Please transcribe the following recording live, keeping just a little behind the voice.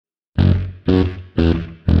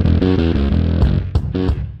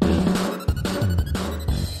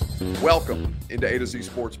into A to Z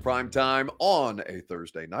Sports Primetime on a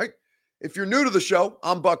Thursday night. If you're new to the show,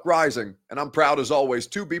 I'm Buck Rising, and I'm proud as always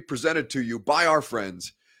to be presented to you by our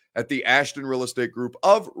friends at the Ashton Real Estate Group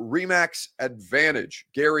of RE/MAX Advantage.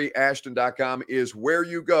 GaryAshton.com is where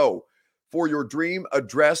you go for your dream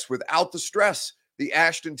address without the stress. The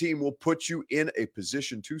Ashton team will put you in a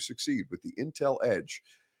position to succeed with the Intel Edge.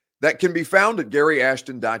 That can be found at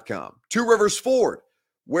GaryAshton.com. Two Rivers Ford,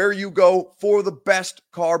 where you go for the best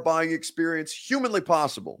car buying experience humanly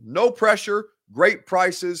possible. No pressure, great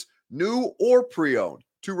prices, new or pre-owned.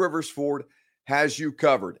 Two Rivers Ford has you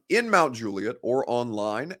covered in Mount Juliet or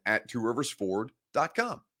online at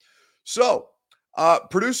tworiversford.com. So,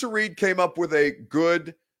 producer Reed came up with a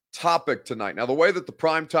good topic tonight. Now, the way that the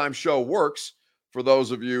primetime show works, for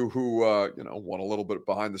those of you who want a little bit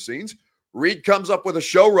behind the scenes, Reed comes up with a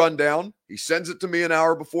show rundown. He sends it to me an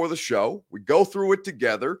hour before the show. We go through it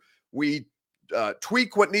together. We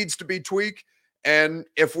tweak what needs to be tweaked. And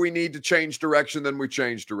if we need to change direction, then we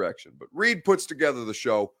change direction. But Reed puts together the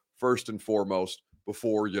show first and foremost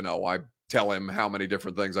before, I tell him how many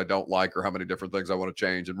different things I don't like or how many different things I want to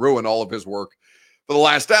change and ruin all of his work for the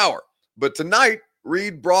last hour. But tonight,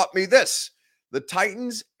 Reed brought me this. The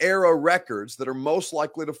Titans era records that are most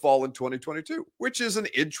likely to fall in 2022, which is an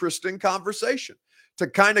interesting conversation to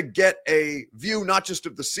kind of get a view, not just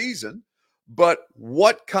of the season, but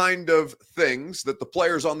what kind of things that the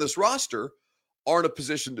players on this roster are in a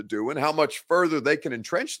position to do and how much further they can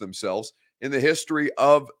entrench themselves in the history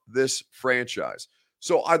of this franchise.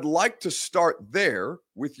 So I'd like to start there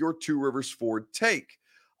with your Two Rivers Ford take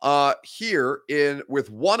with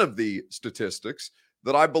one of the statistics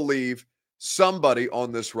that I believe somebody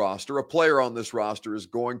on this roster, a player on this roster, is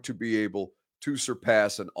going to be able to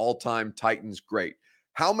surpass an all-time Titans great.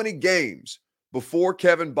 How many games before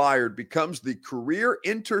Kevin Byard becomes the career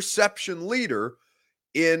interception leader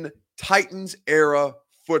in Titans era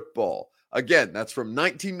football? Again, that's from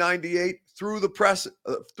 1998 through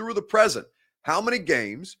the present. How many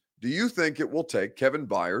games do you think it will take Kevin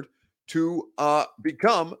Byard to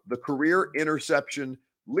become the career interception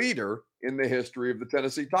leader in the history of the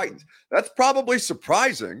Tennessee Titans? That's probably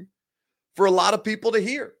surprising for a lot of people to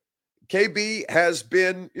hear. KB has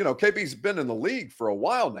been, KB's been in the league for a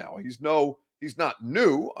while now. He's not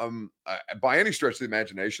new by any stretch of the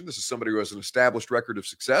imagination. This is somebody who has an established record of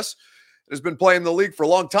success and has been playing the league for a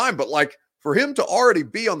long time. But for him to already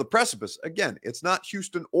be on the precipice, again, it's not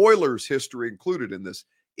Houston Oilers history included in this.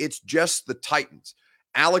 It's just the Titans.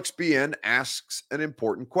 Alex BN asks an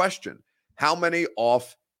important question. How many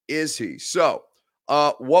off is he? So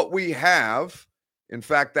what we have, in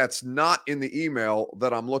fact, that's not in the email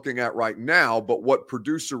that I'm looking at right now, but what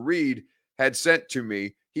producer Reed had sent to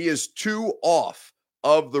me, he is 2 off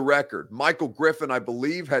of the record. Michael Griffin, I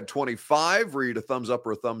believe, had 25. Read a thumbs up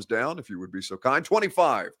or a thumbs down, if you would be so kind.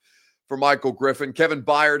 25 for Michael Griffin. Kevin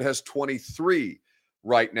Byard has 23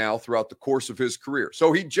 right now throughout the course of his career.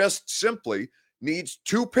 So he just simply needs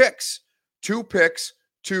 2 picks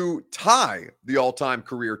to tie the all-time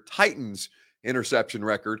career Titans interception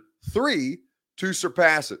record, 3 to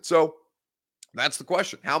surpass it. So that's the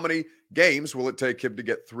question. How many games will it take him to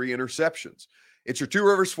get 3 interceptions? It's your Two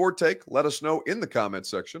Rivers Ford take. Let us know in the comment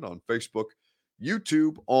section on Facebook,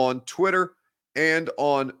 YouTube, on Twitter, and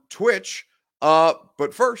on Twitch.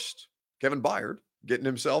 But first, Kevin Byard getting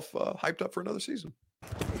himself hyped up for another season.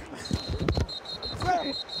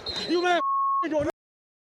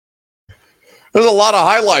 There's a lot of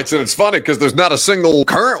highlights, and it's funny because there's not a single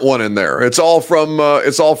current one in there. It's all from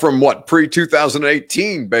what,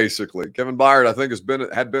 pre-2018, basically. Kevin Byard, I think,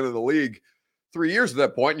 had been in the league 3 years at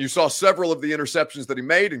that point, and you saw several of the interceptions that he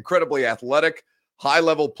made. Incredibly athletic,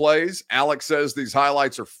 high-level plays. Alex says these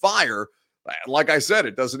highlights are fire. Like I said,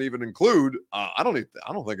 it doesn't even include. I don't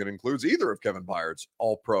think it includes either of Kevin Byard's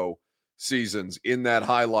All-Pro seasons in that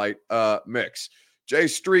highlight mix. Jay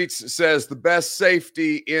Streets says the best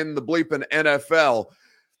safety in the bleeping NFL.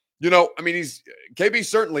 KB's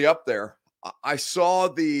certainly up there. I saw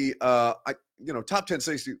the top 10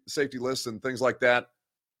 safety lists and things like that.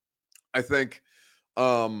 I think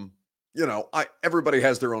everybody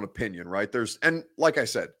has their own opinion, right? And like I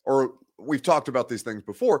said, or we've talked about these things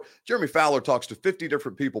before. Jeremy Fowler talks to 50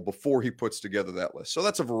 different people before he puts together that list. So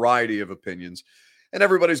that's a variety of opinions, and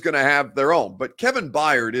everybody's going to have their own. But Kevin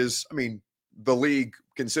Byard is, the league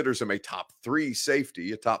considers him a top 3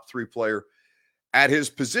 safety, a top 3 player at his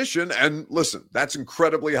position. And listen, that's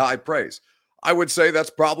incredibly high praise. I would say that's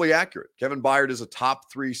probably accurate. Kevin Byard is a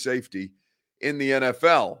top 3 safety in the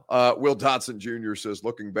NFL. Will Dotson Jr. says,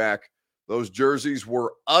 looking back, those jerseys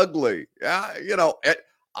were ugly.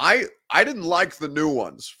 I didn't like the new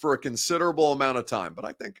ones for a considerable amount of time, but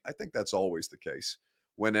I think that's always the case.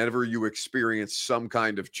 Whenever you experience some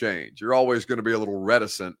kind of change, you're always going to be a little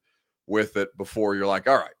reticent with it before you're like,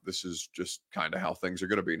 all right, this is just kind of how things are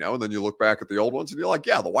going to be now. And then you look back at the old ones and you're like,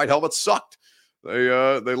 yeah, the white helmets sucked.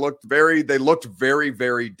 They looked very,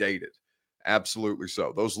 very dated. Absolutely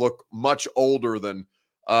so. Those look much older than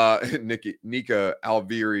Nika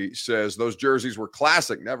Alviri says those jerseys were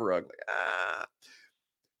classic, never ugly.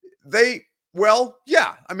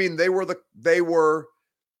 Yeah. I mean,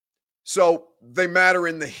 so they matter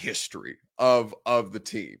in the history of the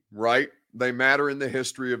team, right? They matter in the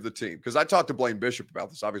history of the team. Because I talked to Blaine Bishop about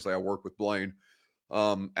this. Obviously, I work with Blaine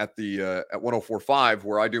at 104.5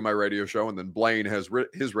 where I do my radio show, and then Blaine has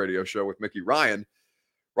his radio show with Mickey Ryan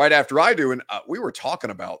right after I do. And we were talking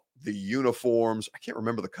about the uniforms. I can't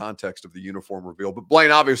remember the context of the uniform reveal, but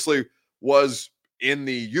Blaine obviously was in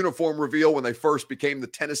the uniform reveal when they first became the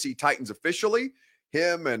Tennessee Titans officially.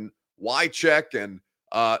 Him and Wycheck and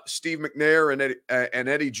Steve McNair and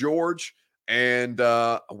Eddie George and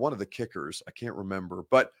one of the kickers. I can't remember,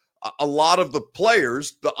 but a lot of the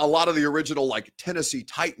players, a lot of the original like Tennessee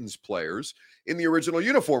Titans players in the original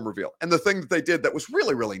uniform reveal. And the thing that they did that was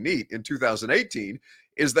really, really neat in 2018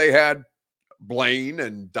 is they had Blaine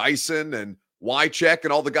and Dyson and Wycheck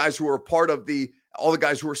and all the guys who were all the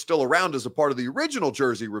guys who are still around as a part of the original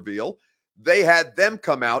jersey reveal. They had them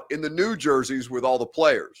come out in the new jerseys with all the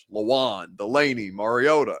players, Lawan, Delaney,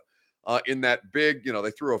 Mariota, in that big,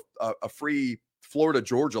 they threw a free Florida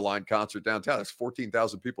Georgia Line concert downtown. There's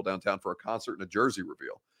 14,000 people downtown for a concert and a jersey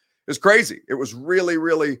reveal. It's crazy. It was really,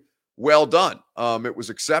 really well done. It was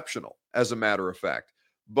exceptional, as a matter of fact.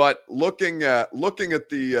 But looking at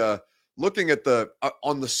the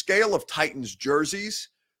on the scale of Titans jerseys,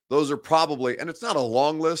 those are probably, and it's not a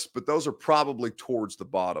long list, but those are probably towards the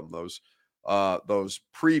bottom. Those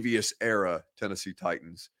previous era Tennessee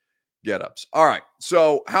Titans get-ups. All right.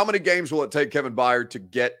 So how many games will it take Kevin Byard to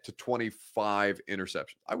get to 25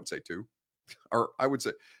 interceptions? I would say 2. Or I would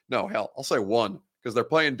say, no, hell, I'll say 1 because they're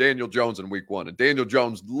playing Daniel Jones in week 1. And Daniel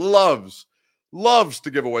Jones loves to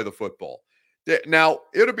give away the football. Now,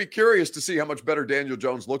 it'll be curious to see how much better Daniel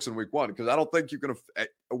Jones looks in week 1 because I don't think you can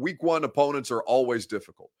 – week 1 opponents are always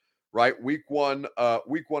difficult, right? Week one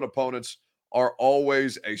opponents are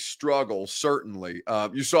always a struggle, certainly.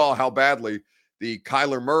 You saw how badly the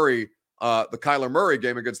Kyler Murray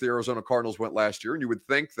game against the Arizona Cardinals went last year, and you would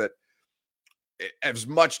think that as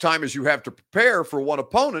much time as you have to prepare for one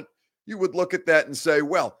opponent, you would look at that and say,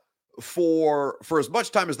 well, for as much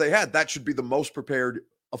time as they had, that should be the most prepared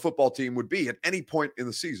a football team would be at any point in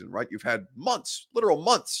the season, right? You've had months, literal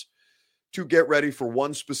months, to get ready for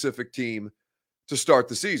one specific team to start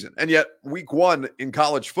the season. And yet week 1 in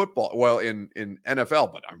college football, well, in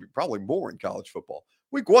NFL, but I mean, probably more in college football,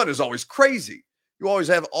 week 1 is always crazy. You always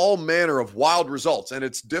have all manner of wild results, and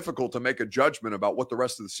it's difficult to make a judgment about what the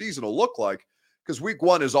rest of the season will look like because week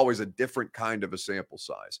 1 is always a different kind of a sample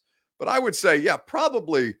size. But I would say, yeah,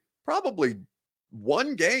 probably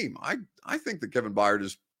one game. I think that Kevin Byard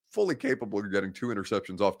is fully capable of getting 2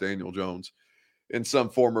 interceptions off Daniel Jones in some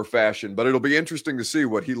form or fashion. But it'll be interesting to see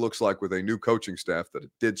what he looks like with a new coaching staff that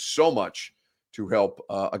did so much to help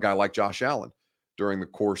a guy like Josh Allen during the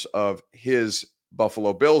course of his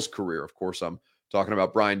Buffalo Bills career. Of course, I'm talking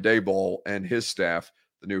about Brian Daboll and his staff,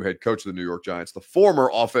 the new head coach of the New York Giants, the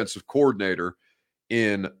former offensive coordinator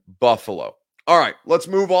in Buffalo. All right, let's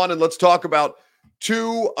move on and let's talk about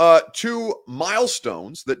two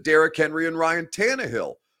milestones that Derrick Henry and Ryan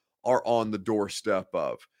Tannehill are on the doorstep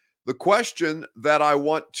of. The question that I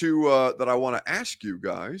want to ask you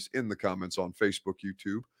guys in the comments on Facebook,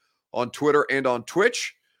 YouTube, on Twitter, and on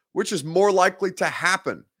Twitch, which is more likely to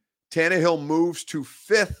happen? Tannehill moves to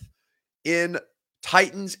 5th in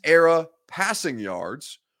Titans era passing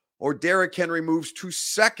yards, or Derrick Henry moves to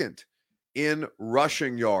 2nd in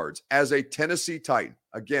rushing yards as a Tennessee Titan.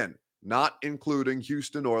 Again, not including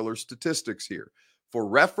Houston Oilers statistics here. For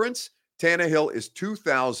reference, Tannehill is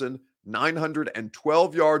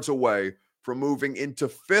 2,912 yards away from moving into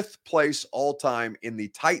 5th place all-time in the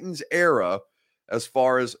Titans era as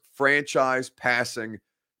far as franchise passing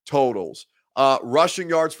totals. Rushing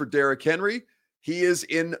yards for Derrick Henry, he is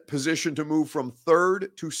in position to move from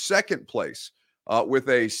 3rd to 2nd place with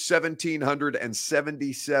a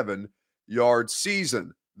 1,777-yard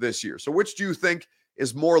season this year. So which do you think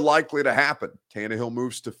is more likely to happen? Tannehill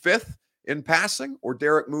moves to 5th in passing, or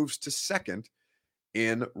Derrick moves to 2nd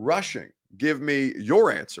in rushing? Give me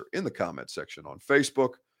your answer in the comment section on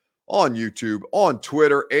Facebook, on YouTube, on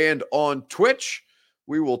Twitter, and on Twitch.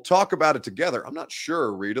 We will talk about it together. I'm not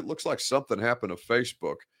sure, Reed. It looks like something happened to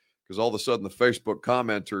Facebook because all of a sudden the Facebook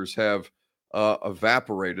commenters have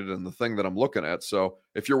evaporated in the thing that I'm looking at. So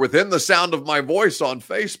if you're within the sound of my voice on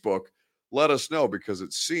Facebook, let us know, because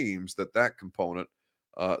it seems that component,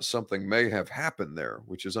 something may have happened there,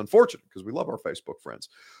 which is unfortunate because we love our Facebook friends.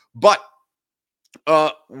 But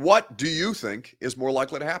what do you think is more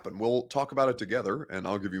likely to happen? We'll talk about it together, and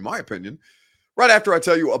I'll give you my opinion right after I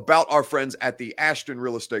tell you about our friends at the Ashton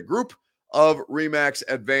Real Estate Group of RE/MAX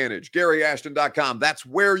Advantage. GaryAshton.com. That's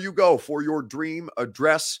where you go for your dream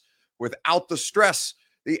address without the stress.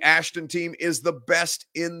 The Ashton team is the best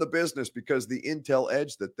in the business because the intel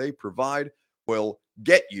edge that they provide will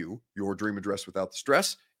get you your dream address without the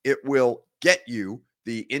stress. It will get you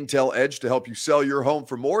the intel edge to help you sell your home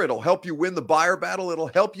for more. It'll help you win the buyer battle. It'll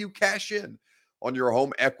help you cash in on your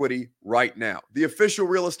home equity right now. The official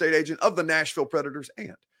real estate agent of the Nashville Predators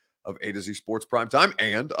and of A to Z Sports Primetime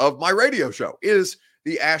and of my radio show is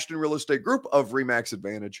the Ashton Real Estate Group of RE/MAX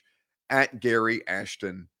Advantage at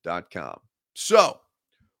GaryAshton.com. So,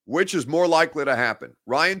 which is more likely to happen?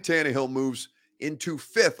 Ryan Tannehill moves into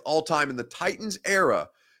 5th all-time in the Titans era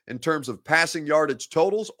in terms of passing yardage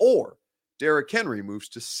totals, or Derrick Henry moves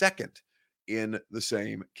to 2nd in the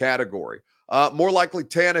same category. More likely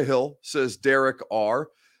Tannehill, says Derek R.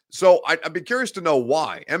 So I'd be curious to know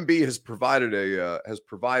why. MB has provided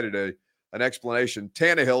an explanation.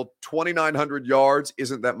 Tannehill, 2,900 yards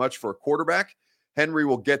isn't that much for a quarterback. Henry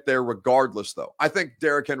will get there regardless, though. I think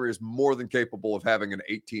Derrick Henry is more than capable of having an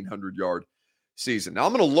 1,800-yard season. Now,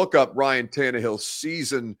 I'm going to look up Ryan Tannehill's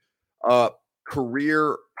season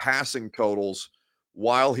career passing totals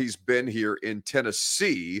while he's been here in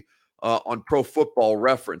Tennessee on Pro Football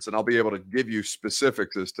Reference, and I'll be able to give you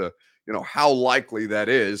specifics as to how likely that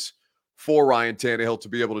is for Ryan Tannehill to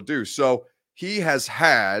be able to do. So he has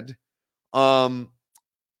had at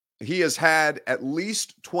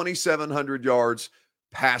least 2,700 yards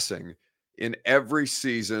passing in every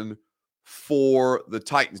season for the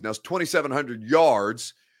Titans. Now, 2,700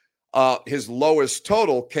 yards. His lowest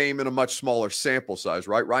total came in a much smaller sample size,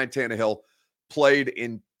 right? Ryan Tannehill played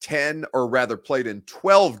in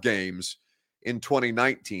 12 games in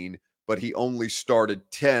 2019, but he only started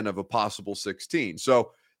 10 of a possible 16.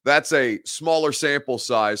 So that's a smaller sample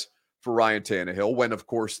size for Ryan Tannehill, when, of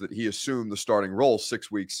course, that he assumed the starting role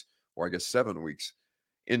 6 weeks, or I guess 7 weeks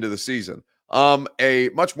into the season. A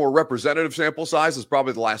much more representative sample size is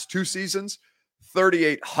probably the last 2 seasons,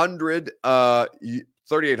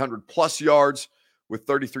 3,800 plus yards with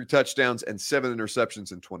 33 touchdowns and 7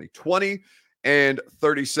 interceptions in 2020, and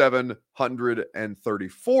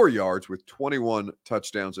 3,734 yards with 21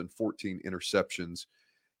 touchdowns and 14 interceptions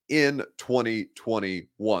in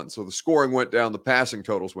 2021. So the scoring went down, the passing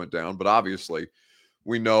totals went down, but obviously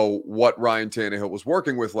we know what Ryan Tannehill was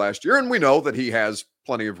working with last year, and we know that he has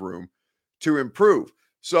plenty of room to improve.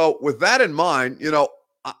 So with that in mind,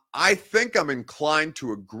 I think I'm inclined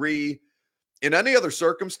to agree. In any other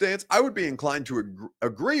circumstance, I would be inclined to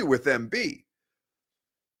agree with MB.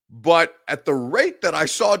 But at the rate that I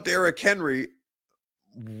saw Derrick Henry's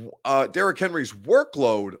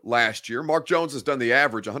workload last year, Mark Jones has done the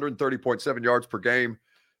average, 130.7 yards per game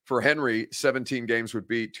for Henry. 17 games would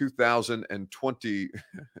be 2,020.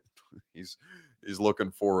 He's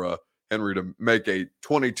looking for Henry to make a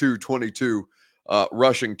 22-22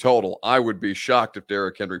 rushing total. I would be shocked if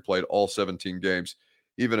Derrick Henry played all 17 games,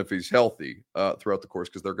 even if he's healthy throughout the course,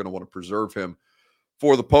 because they're going to want to preserve him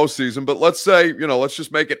for the postseason. But let's say, let's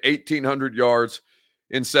just make it 1,800 yards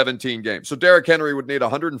in 17 games. So Derrick Henry would need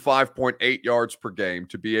 105.8 yards per game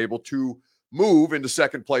to be able to move into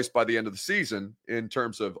 2nd place by the end of the season in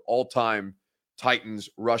terms of all-time Titans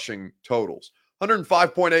rushing totals.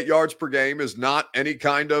 105.8 yards per game is not any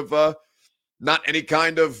kind of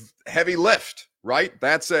heavy lift, right?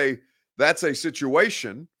 That's a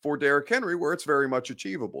situation for Derrick Henry where it's very much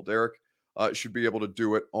achievable. Derrick should be able to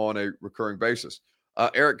do it on a recurring basis.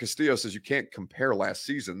 Eric Castillo says you can't compare last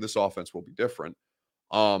season. This offense will be different.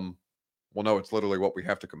 Well, no, it's literally what we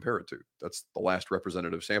have to compare it to. That's the last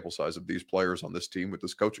representative sample size of these players on this team with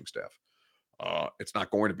this coaching staff. It's not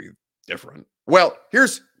going to be different. Well,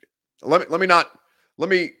 let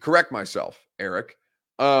me correct myself, Eric.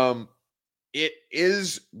 It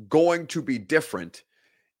is going to be different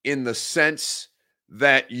in the sense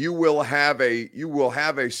that you will have a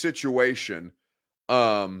situation.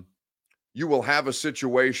 You will have a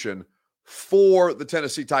situation for the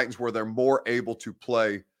Tennessee Titans where they're more able to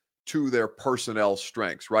play to their personnel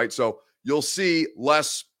strengths, right? So you'll see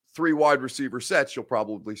less 3 wide receiver sets. You'll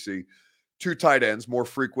probably see 2 tight ends more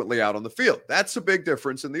frequently out on the field. That's a big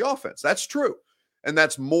difference in the offense. That's true. And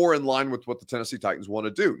that's more in line with what the Tennessee Titans want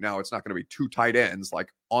to do. Now, it's not going to be 2 tight ends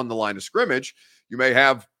like on the line of scrimmage. You may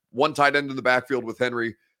have one tight end in the backfield with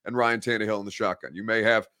Henry and Ryan Tannehill in the shotgun. You may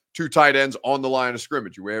have two tight ends on the line of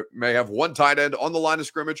scrimmage. You may have one tight end on the line of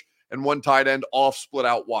scrimmage and one tight end off split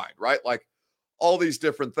out wide, right? Like all these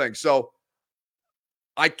different things. So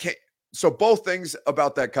both things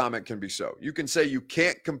about that comment can be so. You can say you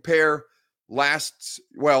can't compare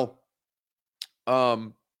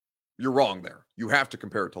you're wrong there. You have to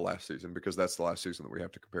compare it to last season because that's the last season that we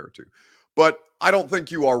have to compare it to. But I don't think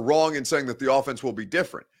you are wrong in saying that the offense will be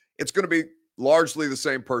different. It's going to be largely the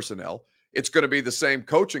same personnel. It's going to be the same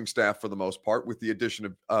coaching staff for the most part, with the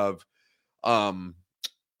addition of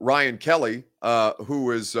Ryan Kelly,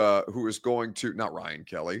 who is going to, not Ryan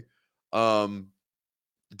Kelly,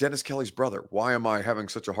 Dennis Kelly's brother. Why am I having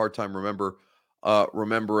such a hard time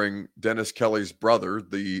remembering Dennis Kelly's brother,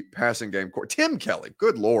 the passing game court? Tim Kelly.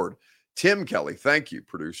 Good Lord. Tim Kelly. Thank you,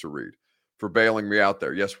 producer Reed, for bailing me out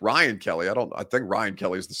there. Yes, Ryan Kelly. I think Ryan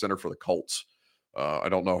Kelly is the center for the Colts. I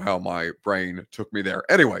don't know how my brain took me there.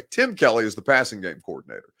 Anyway, Tim Kelly is the passing game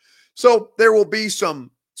coordinator. So there will be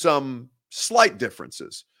some slight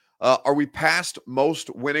differences. Are we past most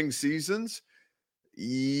winning seasons?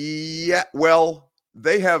 Yeah. Well,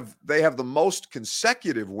 they have the most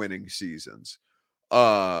consecutive winning seasons. They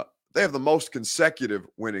have the most consecutive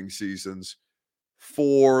winning seasons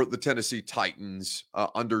for the Tennessee Titans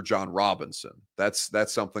under John Robinson. That's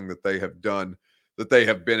something that they have done, that they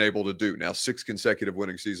have been able to do now. 6 consecutive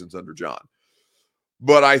winning seasons under John.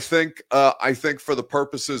 But I think for the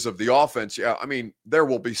purposes of the offense, yeah, I mean, there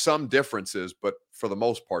will be some differences, but for the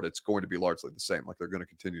most part, it's going to be largely the same. Like, they're going to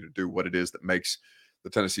continue to do what it is that makes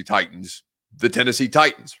the Tennessee Titans,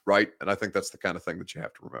 right? And I think that's the kind of thing that you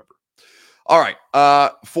have to remember. All right.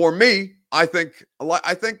 For me, I think,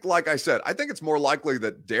 like I said, I think it's more likely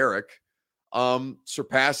that Derek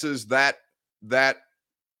surpasses that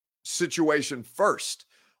situation first,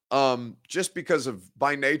 just because of,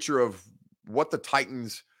 by nature of what the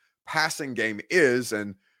Titans passing game is,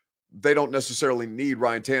 and they don't necessarily need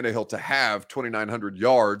Ryan Tannehill to have 2,900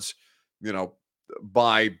 yards,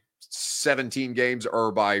 by 17 games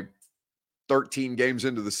or by 13 games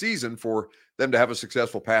into the season for them to have a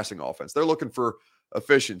successful passing offense. They're looking for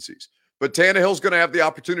efficiencies, but Tannehill's going to have the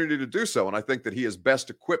opportunity to do so. And I think that he is best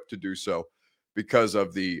equipped to do so because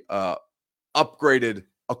of the upgraded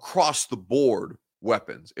across the board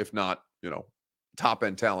weapons, if not, top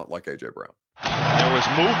end talent like AJ Brown. There was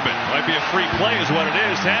movement. Might be a free play is what it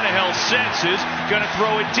is. Tannehill senses, going to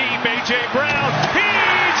throw it deep. AJ Brown,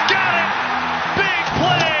 he's got it. Big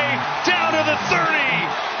play down to the 30.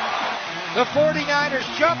 The 49ers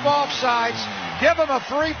jump off sides, give them a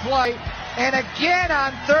free play, and again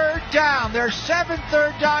on third down. Their 7th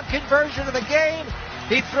third down conversion of the game.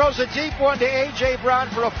 He throws a deep one to A.J. Brown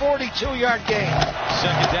for a 42-yard gain.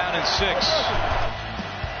 2nd down and 6.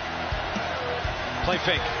 Play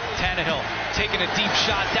fake. Tannehill taking a deep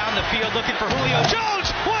shot down the field, looking for Julio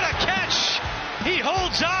Jones. What a catch! He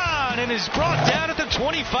holds on and is brought down at the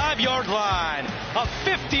 25-yard line. A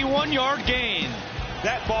 51-yard gain.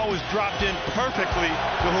 That ball was dropped in perfectly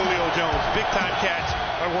to Julio Jones. Big-time catch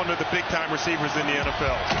by one of the big-time receivers in the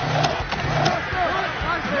NFL.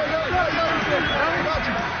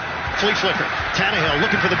 Flea flicker. Tannehill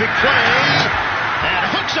looking for the big play. And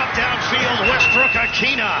hooks up downfield.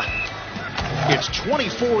 Westbrook-Akina. It's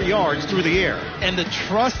 24 yards through the air. And the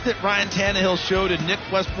trust that Ryan Tannehill showed in Nick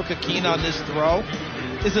Westbrook-Akina on this throw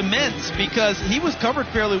is immense, because he was covered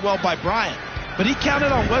fairly well by Bryant. But he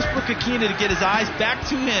counted on Westbrook-Akina to get his eyes back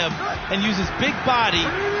to him and use his big body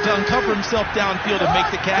to uncover himself downfield and make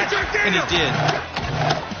the catch, and he did.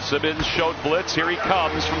 Simmons showed blitz. Here he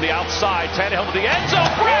comes from the outside. Tannehill to the end zone.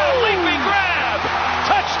 Brown, leaping grab.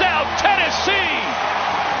 Touchdown, Tennessee.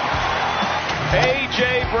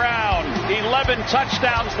 A.J. Brown, 11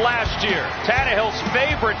 touchdowns last year. Tannehill's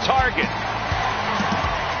favorite target.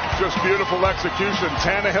 Just beautiful execution.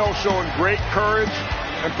 Tannehill showing great courage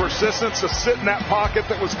and persistence to sit in that pocket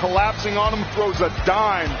that was collapsing on him, throws a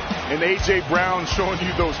dime, and A.J. Brown showing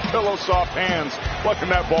you those pillow soft hands, plucking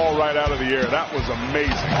that ball right out of the air. That was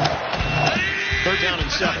amazing. 3rd down and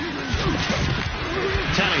 7.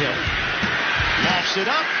 Tannehill lofts it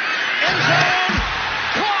up. End zone.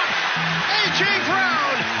 Caught. A.J.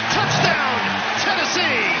 Brown. Touchdown.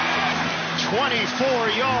 Tennessee.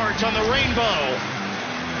 24 yards on the rainbow.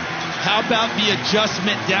 How about the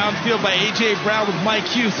adjustment downfield by A.J. Brown with Mike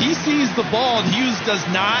Hughes? He sees the ball and Hughes does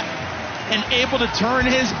not, and able to turn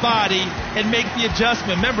his body and make the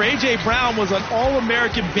adjustment. Remember, A.J. Brown was an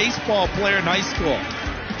All-American baseball player in high school.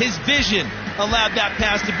 His vision allowed that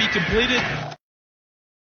pass to be completed.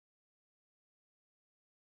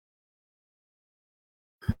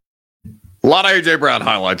 A lot of A.J. Brown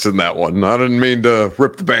highlights in that one. I didn't mean to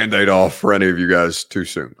rip the Band-Aid off for any of you guys too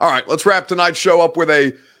soon. All right, let's wrap tonight's show up with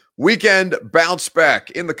a weekend bounce back.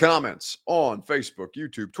 In the comments on Facebook,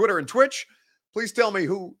 YouTube, Twitter, and Twitch, please tell me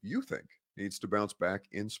who you think needs to bounce back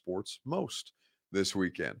in sports most this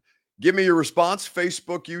weekend. Give me your response,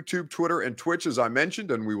 Facebook, YouTube, Twitter, and Twitch, as I mentioned,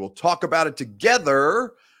 and we will talk about it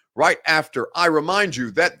together right after I remind you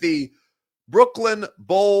that the Brooklyn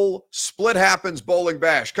Bowl Split Happens Bowling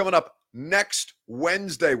Bash coming up next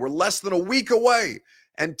Wednesday. We're less than a week away,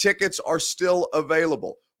 and tickets are still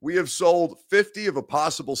available. We have sold 50 of a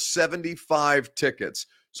possible 75 tickets.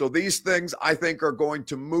 So these things, I think, are going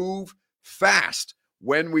to move fast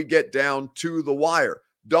when we get down to the wire.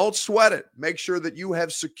 Don't sweat it. Make sure that you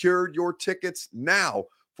have secured your tickets now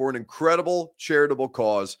for an incredible charitable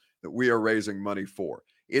cause that we are raising money for.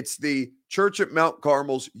 It's the Church at Mount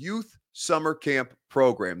Carmel's Youth Summer Camp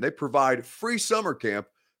program. They provide free summer camp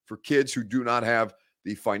for kids who do not have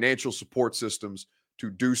the financial support systems to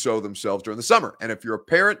do so themselves during the summer. And if you're a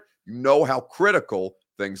parent, you know how critical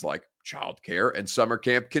things like childcare and summer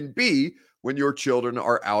camp can be when your children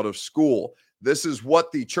are out of school. This is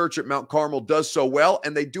what the Church at Mount Carmel does so well,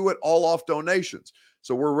 and they do it all off donations.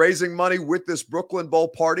 So we're raising money with this Brooklyn Bowl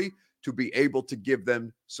party to be able to give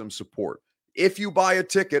them some support. If you buy a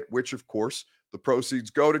ticket, which of course the proceeds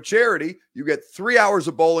go to charity, you get 3 hours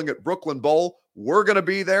of bowling at Brooklyn Bowl. We're going to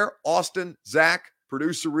be there. Austin, Zach,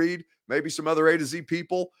 producer Reed, maybe some other A to Z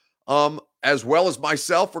people, as well as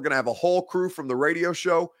myself. We're going to have a whole crew from the radio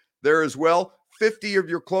show there as well. 50 of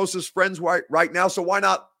your closest friends right now. So why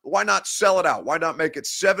not sell it out? Why not make it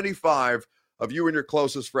 75 of you and your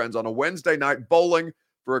closest friends on a Wednesday night bowling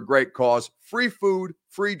for a great cause? Free food,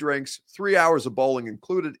 free drinks, 3 hours of bowling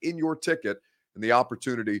included in your ticket, and the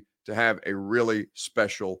opportunity to have a really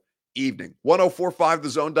special evening.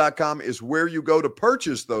 1045thezone.com is where you go to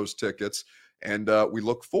purchase those tickets, and we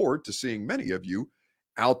look forward to seeing many of you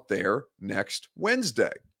out there next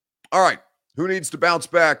Wednesday. All right, who needs to bounce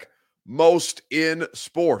back most in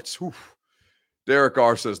sports? Oof. Derek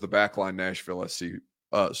R. says the Backline Nashville SC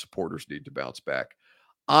supporters need to bounce back.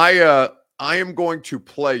 I am going to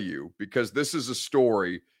play you because this is a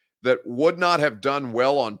story that would not have done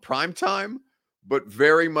well on primetime, but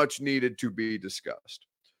very much needed to be discussed.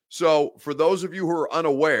 So for those of you who are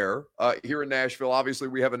unaware, here in Nashville, obviously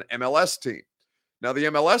we have an MLS team. Now the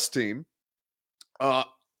MLS team,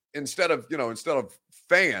 instead of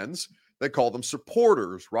fans, they call them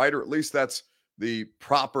supporters, right? Or at least that's the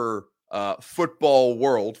proper football,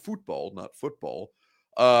 not football,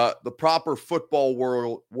 the proper football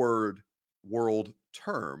world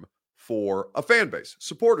term for a fan base,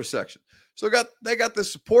 supporter section. So they got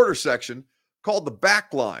this supporter section called the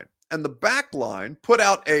Backline. And the Backline put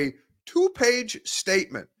out a 2-page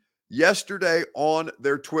statement yesterday on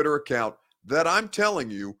their Twitter account that I'm telling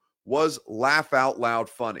you was laugh out loud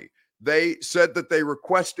funny. They said that they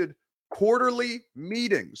requested quarterly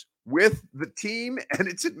meetings with the team and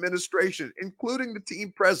its administration, including the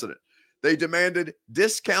team president. They demanded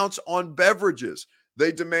discounts on beverages.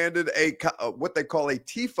 They demanded what they call a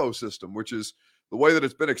TIFO system, which is the way that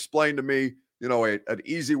it's been explained to me, an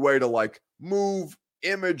easy way to like move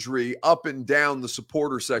imagery up and down the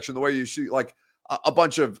supporter section, the way you see like a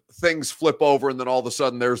bunch of things flip over and then all of a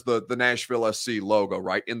sudden there's the Nashville SC logo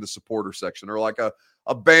right in the supporter section, or like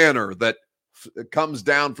a banner that comes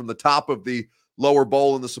down from the top of the lower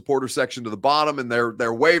bowl in the supporter section to the bottom, and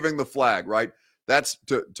they're waving the flag, right? That's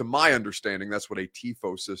to my understanding, that's what a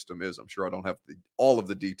TIFO system is. I'm sure I don't have all of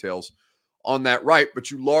the details on that right, but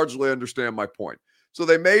you largely understand my point. So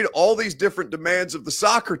they made all these different demands of the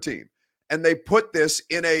soccer team, and they put this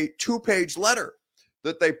in a 2-page letter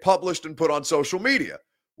that they published and put on social media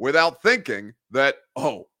without thinking that,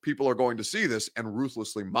 people are going to see this and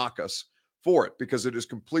ruthlessly mock us for it, because it is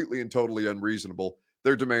completely and totally unreasonable,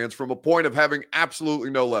 their demands, from a point of having absolutely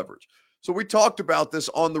no leverage. So we talked about this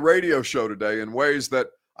on the radio show today in ways that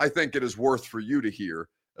I think it is worth for you to hear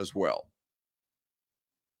as well.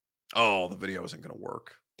 Oh, the video isn't going to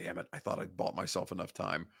work. Damn it. I thought I'd bought myself enough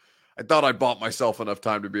time.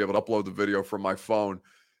 to be able to upload the video from my phone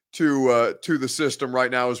to the system right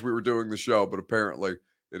now as we were doing the show, but apparently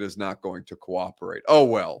it is not going to cooperate. Oh,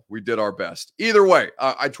 well, we did our best. Either way,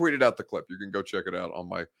 I tweeted out the clip. You can go check it out on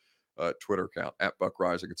my Twitter account at Buck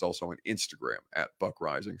Rising. It's also on Instagram at Buck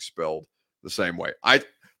Rising, spelled the same way.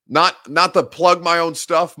 Not to plug my own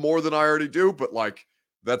stuff more than I already do, but like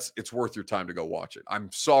it's worth your time to go watch it. I'm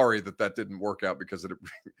sorry that didn't work out because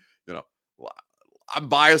I'm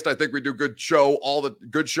biased. I think we do good show all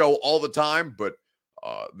the time, but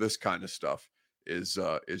this kind of stuff is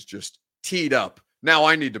just teed up. Now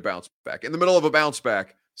I need to bounce back. In the middle of a bounce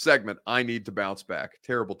back, segment, I need to bounce back.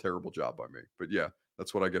 Terrible, terrible job by me. But yeah,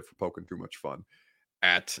 that's what I get for poking too much fun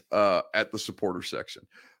at the supporter section.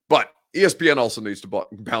 But ESPN also needs to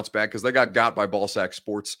bounce back because they got by Ballsack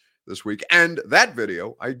Sports this week. And that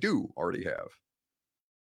video I do already have.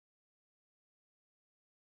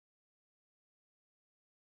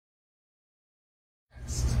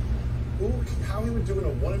 How he would do in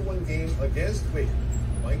a one-on-one game against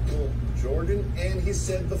Michael Jordan, and he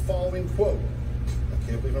said the following quote. I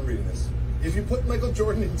can't believe I'm reading this. If you put Michael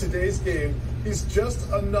Jordan in today's game, he's just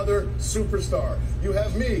another superstar. You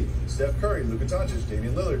have me, Steph Curry, Luka Doncic,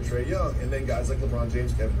 Damian Lillard, Trae Young, and then guys like LeBron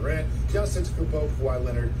James, Kevin Durant, Giannis Antetokounmpo, Kawhi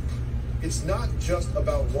Leonard. It's not just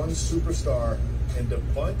about one superstar and a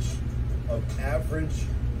bunch of average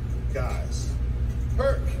guys.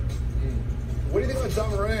 Perk, what do you think about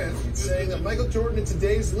John Morant saying that Michael Jordan in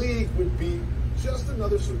today's league would be just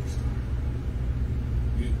another superstar?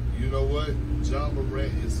 You know what? John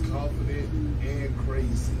Morant is confident and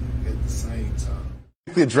crazy at the same time.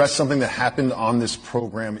 Address something that happened on this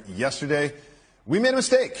program yesterday. We made a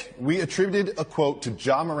mistake. We attributed a quote to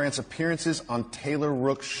John Morant's appearances on Taylor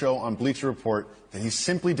Rook's show on Bleacher Report that he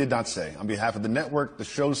simply did not say. On behalf of the network, the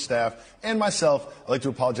show's staff, and myself, I'd like to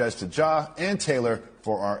apologize to Ja and Taylor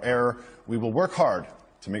for our error. We will work hard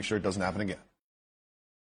to make sure it doesn't happen again.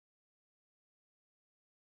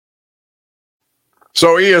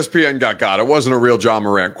 So ESPN got it. Wasn't a real John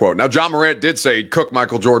Morant quote. Now, John Morant did say he'd cook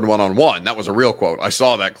Michael Jordan one-on-one. That was a real quote. I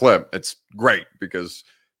saw that clip. It's great because,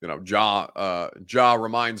 Ja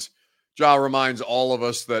reminds all of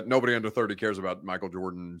us that nobody under 30 cares about Michael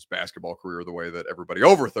Jordan's basketball career the way that everybody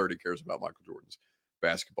over 30 cares about Michael Jordan's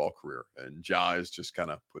basketball career. And Ja is just kind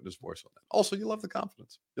of putting his voice on that. Also, you love the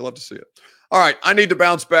confidence. You love to see it. All right, I need to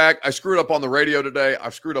bounce back. I screwed up on the radio today. I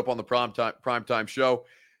screwed up on the primetime show.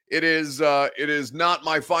 It is not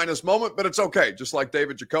my finest moment, but it's okay. Just like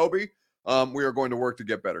David Jacoby, we are going to work to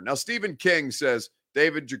get better. Now, Stephen King says,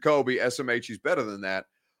 David Jacoby, SMH, he's better than that.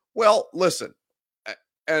 Well, listen,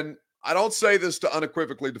 and I don't say this to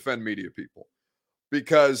unequivocally defend media people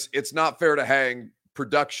because it's not fair to hang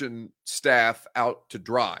production staff out to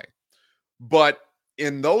dry. But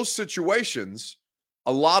in those situations,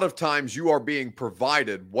 a lot of times you are being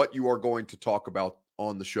provided what you are going to talk about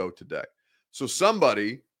on the show today. So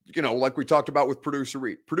somebody, like we talked about with Producer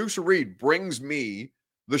Reed. Producer Reed brings me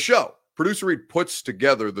the show. Producer Reed puts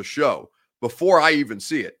together the show before I even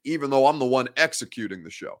see it, even though I'm the one executing the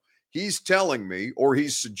show. He's telling me or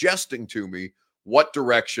he's suggesting to me what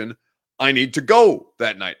direction I need to go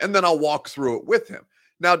that night, and then I'll walk through it with him.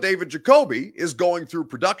 Now, David Jacoby is going through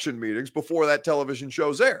production meetings before that television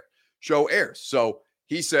show airs. So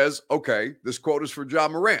he says, okay, this quote is for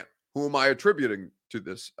John Morant. Who am I attributing to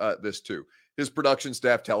this to? His production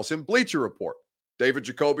staff tells him Bleacher Report. David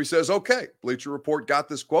Jacoby says, okay, Bleacher Report got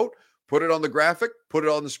this quote, put it on the graphic, put it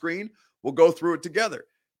on the screen. We'll go through it together.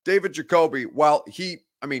 David Jacoby, while he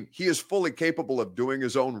is fully capable of doing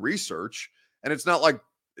his own research, and it's not like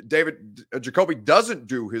David Jacoby doesn't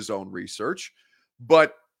do his own research,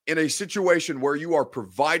 but in a situation where you are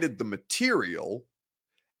provided the material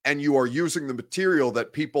and you are using the material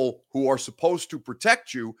that people who are supposed to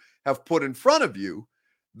protect you have put in front of you,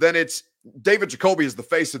 then it's David Jacoby is the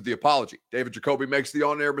face of the apology. David Jacoby makes the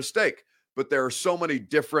on-air mistake, but there are so many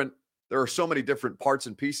different parts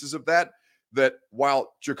and pieces of that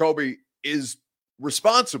while Jacoby is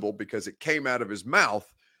responsible because it came out of his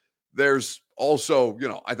mouth, there's also,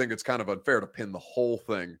 I think it's kind of unfair to pin the whole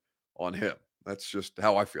thing on him. That's just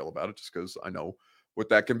how I feel about it, just because I know what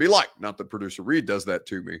that can be like. Not that Producer Reed does that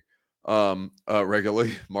to me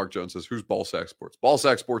regularly. Mark Jones says, who's Ballsack Sports?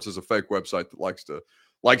 Ballsack Sports is a fake website that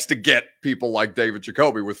likes to get people like David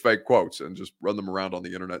Jacoby with fake quotes and just run them around on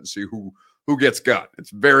the internet and see who gets got.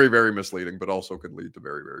 It's very, very misleading, but also can lead to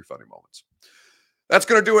very, very funny moments. That's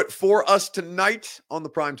going to do it for us tonight on the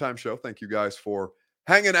Primetime Show. Thank you guys for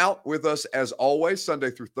hanging out with us as always,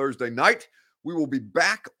 Sunday through Thursday night. We will be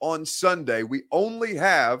back on Sunday. We only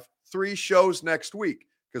have 3 shows next week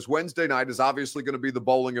because Wednesday night is obviously going to be the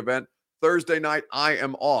bowling event. Thursday night, I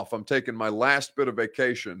am off. I'm taking my last bit of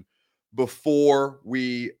vacation before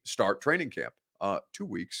we start training camp 2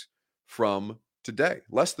 weeks from today,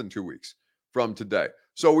 less than 2 weeks from today.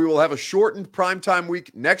 So we will have a shortened primetime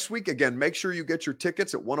week next week. Again, make sure you get your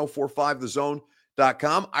tickets at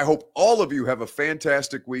 1045thezone.com. I hope all of you have a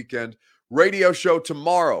fantastic weekend. Radio show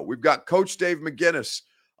tomorrow. We've got Coach Dave McGinnis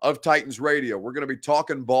of Titans Radio. We're going to be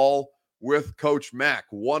talking ball with Coach Mack,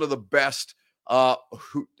 one of the best to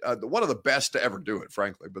ever do it,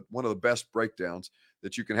 frankly, but one of the best breakdowns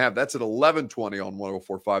that you can have. That's at 11:20 on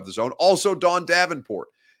 1045 The Zone. Also, Dawn Davenport,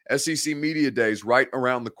 SEC Media Days right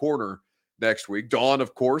around the corner next week. Dawn,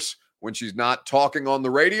 of course, when she's not talking on the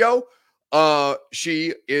radio,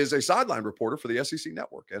 she is a sideline reporter for the SEC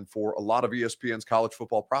Network and for a lot of ESPN's college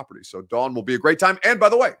football properties. So Dawn will be a great time. And by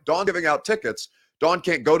the way, Dawn giving out tickets. Dawn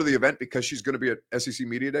can't go to the event because she's going to be at SEC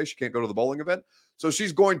Media Day. She can't go to the bowling event. So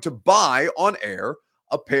she's going to buy on air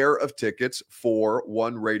a pair of tickets for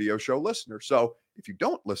one radio show listener. So if you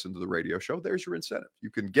don't listen to the radio show, there's your incentive.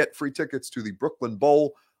 You can get free tickets to the Brooklyn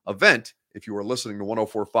Bowl event if you are listening to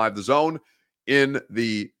 104.5 The Zone in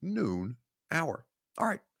the noon hour. All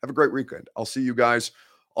right. Have a great weekend. I'll see you guys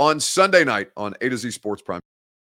on Sunday night on A to Z Sports Prime.